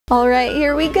All right,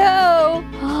 here we go.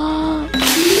 Whoa!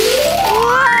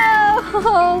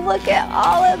 Look at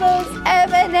all of those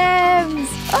M&Ms.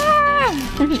 Ah!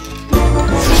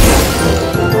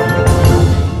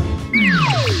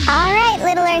 All right,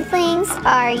 little Earthlings,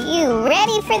 are you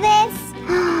ready for this?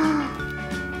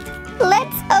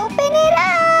 Let's open it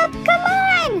up. Come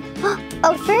on.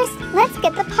 Oh, first, let's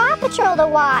get the Paw Patrol to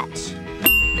watch.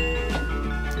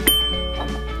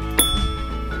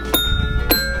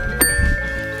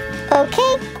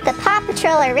 Okay, the Paw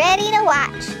Patrol are ready to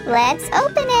watch. Let's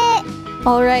open it.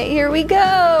 All right, here we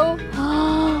go.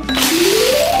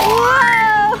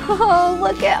 Whoa!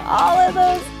 Look at all of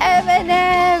those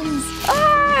M&Ms.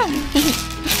 Ah!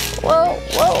 Whoa,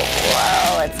 whoa,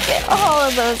 whoa. Let's get all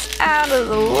of those out of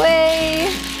the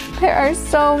way. There are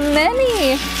so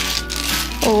many.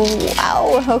 Oh,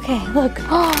 wow. Okay, look.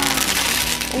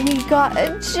 We got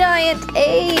a giant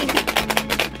egg.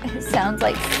 It sounds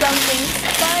like something's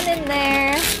fun in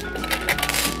there.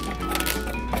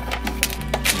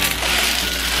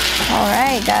 All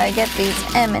right, gotta get these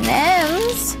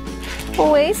M&Ms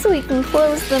away so we can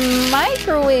close the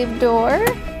microwave door.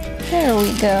 There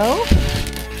we go.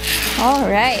 All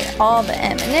right, all the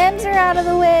M&Ms are out of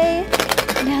the way.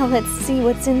 Now let's see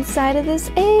what's inside of this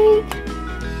egg.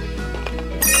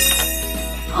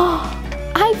 Oh,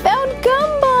 I found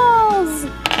gumballs!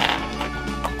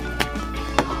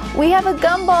 We have a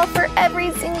gumball for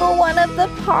every single one of the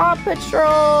Paw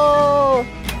Patrol.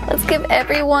 Let's give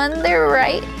everyone their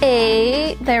right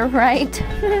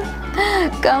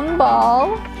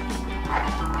gumball.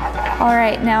 All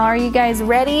right, now are you guys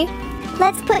ready?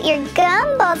 Let's put your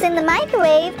gumballs in the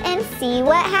microwave and see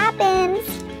what happens.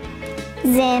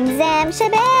 Zim, zam,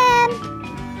 shabam.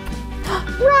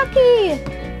 Rocky!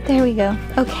 There we go.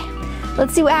 Okay,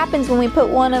 let's see what happens when we put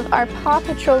one of our Paw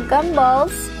Patrol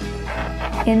gumballs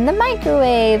in the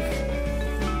microwave.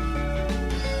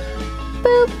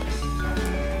 Boop.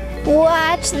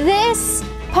 Watch this,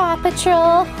 Paw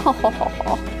Patrol.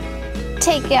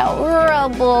 Take out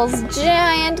Rubble's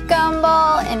giant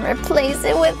gumball and replace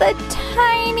it with a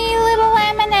tiny little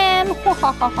M&M.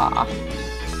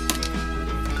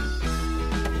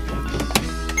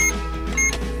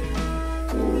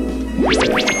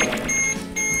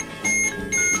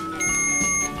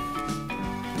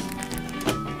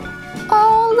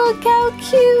 Oh, look how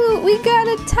cute. We got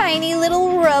a tiny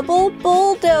little Rubble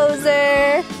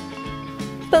bulldozer.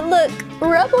 But look,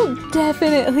 Rubble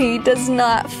definitely does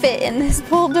not fit in this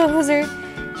bulldozer.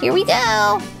 Here we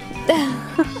go.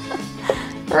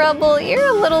 Rubble, you're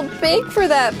a little big for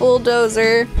that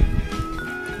bulldozer.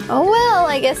 Oh well,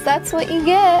 I guess that's what you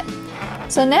get.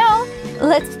 So now,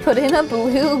 let's put in a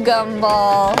blue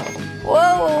gumball.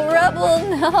 Whoa, Rubble,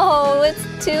 no, it's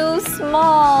too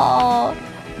small.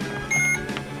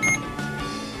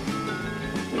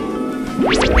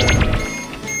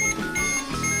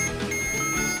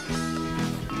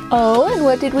 Oh, and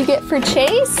what did we get for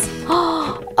Chase?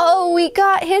 Oh, we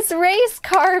got his race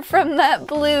car from that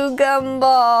blue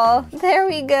gumball. There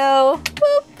we go.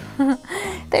 Whoop.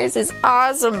 There's his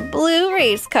awesome blue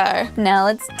race car. Now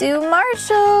let's do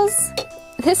Marshall's.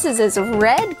 This is his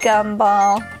red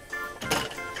gumball.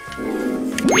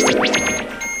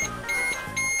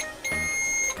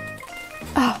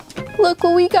 Oh, look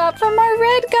what we got from our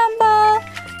red gumball.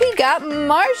 We got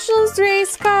Marshall's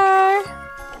race car.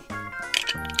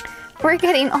 We're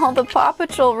getting all the Paw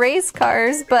Patrol race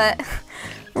cars, but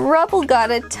Rubble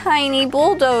got a tiny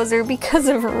bulldozer because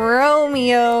of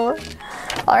Romeo.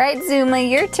 All right, Zuma,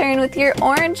 your turn with your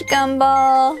orange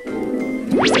gumball.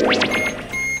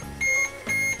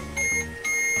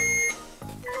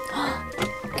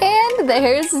 And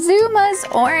there's Zuma's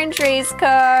orange race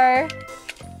car.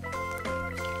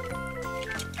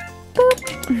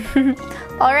 Boop.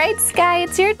 All right, Sky,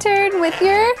 it's your turn with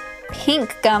your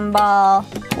pink gumball.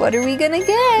 What are we gonna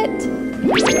get?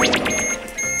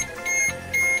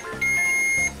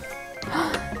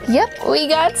 Yep, we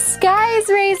got Sky's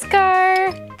race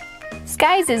car.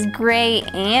 Sky's is gray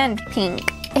and pink.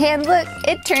 And look,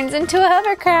 it turns into a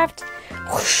hovercraft.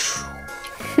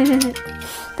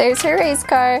 There's her race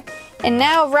car. And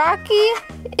now Rocky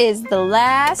is the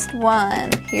last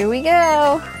one. Here we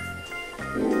go.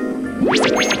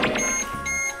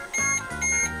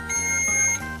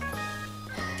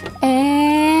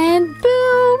 And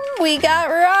boom, we got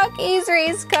Rocky's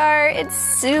race car. It's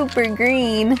super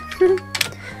green.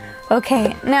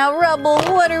 Okay, now Rubble,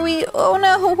 what are we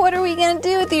gonna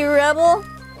do with you, Rubble?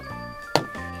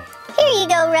 Here you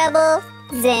go, Rubble.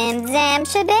 Zam, zam,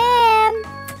 shabam.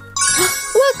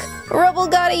 Look, Rubble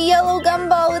got a yellow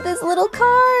gumball with his little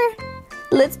car.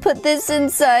 Let's put this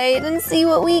inside and see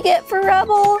what we get for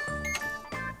Rubble.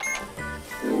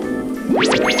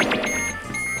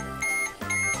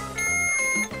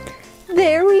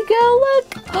 There we go, look!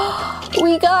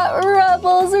 We got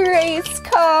Rubble's race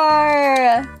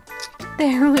car!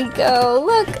 There we go,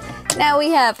 look! Now we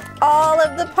have all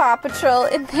of the Paw Patrol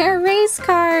in their race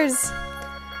cars.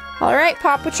 All right,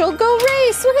 Paw Patrol, go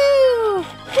race! Woohoo!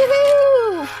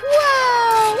 Woohoo!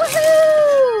 Whoa!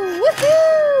 Woohoo!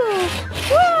 Woohoo!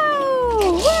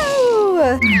 Whoa!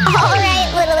 Whoa! All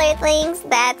right, little Earthlings,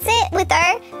 that's it with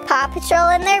our Paw Patrol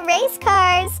and their race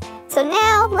cars. So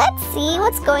now let's see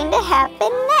what's going to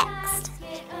happen next.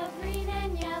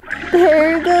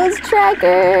 There goes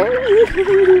Tracker.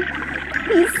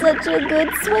 He's such a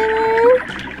good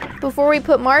swimmer. Before we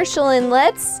put Marshall in,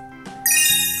 let's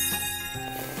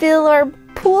fill our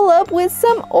pool up with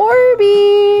some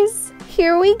Orbeez.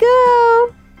 Here we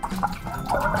go.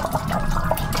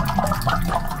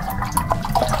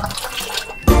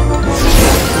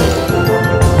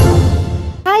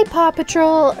 Hi, Paw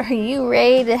Patrol. Are you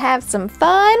ready to have some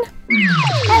fun?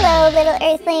 Hello, little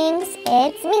Earthlings.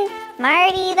 It's me,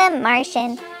 Marty the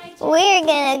Martian. We're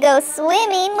gonna go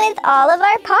swimming with all of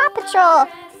our Paw Patrol.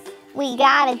 We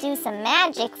gotta do some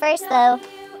magic first, though.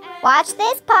 Watch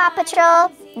this, Paw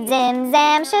Patrol. Zim,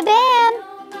 zam, shabam.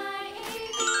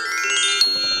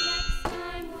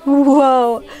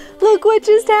 Whoa, look what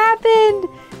just happened.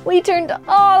 We turned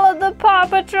all of the Paw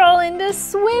Patrol into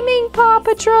swimming Paw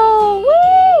Patrol.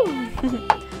 Woo!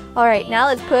 All right, now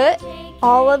let's put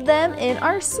all of them in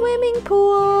our swimming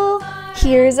pool.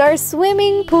 Here's our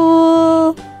swimming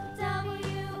pool.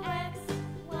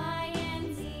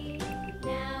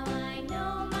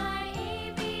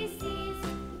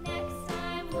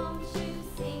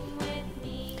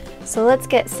 So let's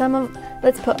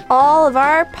put all of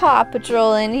our Paw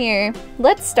Patrol in here.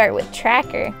 Let's start with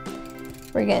Tracker.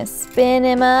 We're gonna spin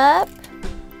him up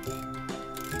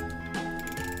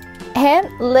and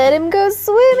let him go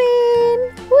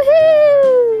swimming.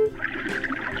 Woohoo!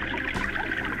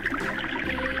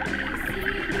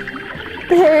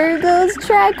 There goes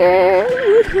Tracker.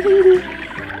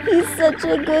 He's such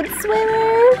a good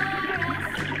swimmer.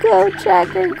 Go,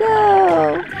 Tracker,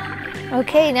 go.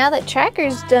 Okay, now that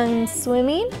Tracker's done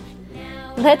swimming,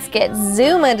 let's get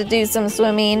Zuma to do some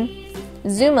swimming.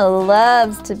 Zuma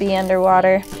loves to be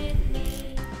underwater.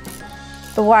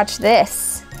 But watch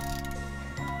this.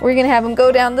 We're gonna have him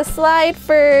go down the slide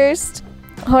first.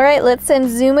 All right, let's send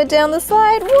Zuma down the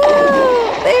slide.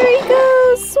 Whoa, there he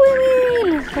goes,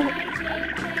 swimming.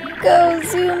 Go,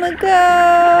 Zuma,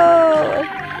 go.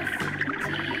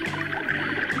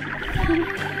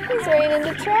 He's right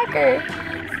into Tracker.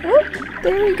 Whoop,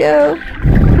 there we go.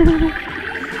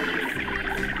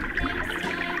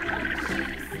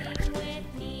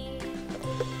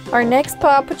 Our next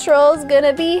Paw Patrol is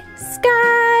gonna be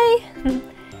Sky.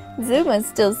 Zuma's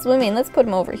still swimming. Let's put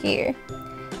him over here.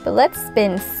 But let's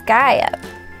spin Sky up.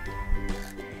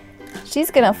 She's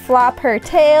gonna flop her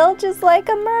tail just like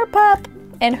a merpup.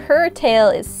 And her tail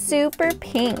is super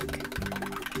pink.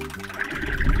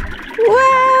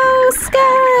 Wow,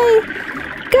 Sky!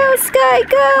 Go, Sky,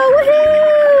 go!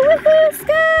 Woohoo! Woohoo,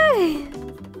 Sky!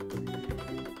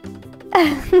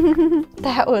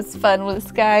 That was fun with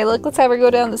Sky. Look, let's have her go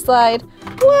down the slide.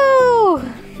 Whoa!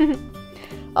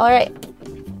 All right,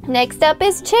 next up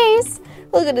is Chase.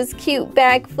 Look at his cute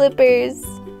back flippers.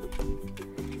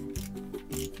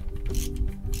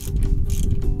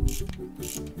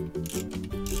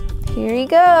 Here he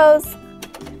goes.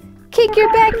 Kick your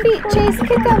back feet, Chase.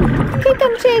 Kick him. Kick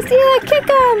him, Chase. Yeah, kick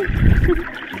him.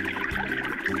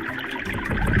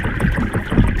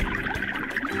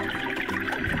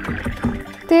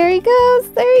 There he goes.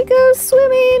 There he goes,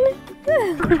 swimming.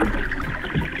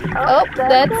 Oh,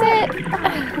 that's it.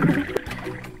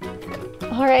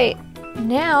 All right,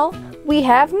 now we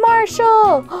have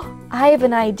Marshall. I have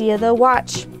an idea though,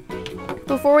 watch.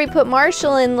 Before we put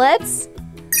Marshall in, let's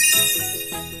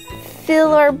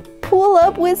fill our pool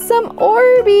up with some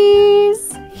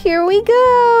Orbeez. Here we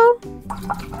go.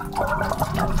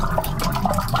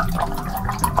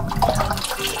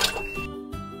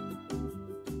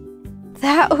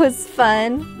 That was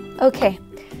fun. Okay,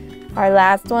 our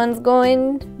last one's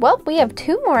going, well, we have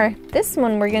two more. This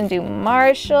one we're gonna do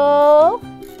Marshall.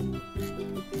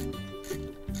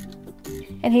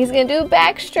 And he's gonna do a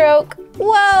backstroke.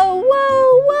 Whoa,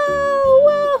 whoa,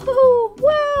 whoa, whoa,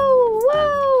 whoa,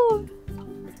 whoa.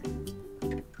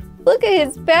 Look at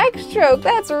his backstroke.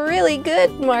 That's really good,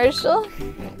 Marshall.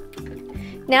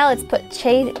 Now let's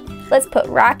put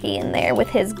Rocky in there with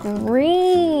his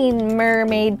green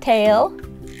mermaid tail.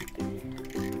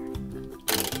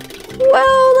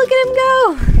 Whoa, look at him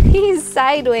go. He's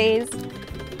sideways.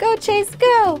 Go, Chase,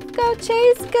 go. Go,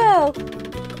 Chase, go.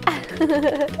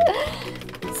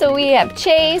 So we have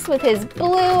Chase with his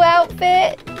blue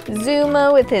outfit,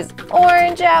 Zuma with his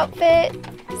orange outfit,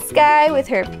 Sky with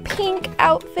her pink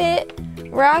outfit,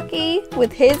 Rocky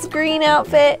with his green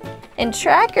outfit, and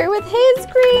Tracker with his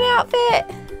green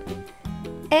outfit.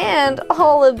 And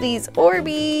all of these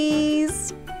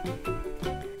Orbeez.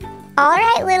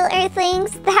 Alright, little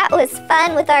Earthlings, that was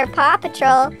fun with our Paw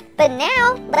Patrol. But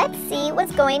now, let's see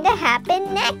what's going to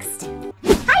happen next.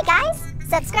 Hi guys!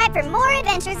 Subscribe for more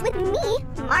adventures with me,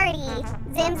 Marty.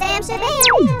 Zim zam shabam!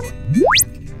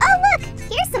 Oh look!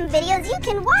 Here's some videos you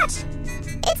can watch!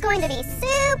 It's going to be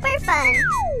super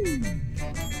fun!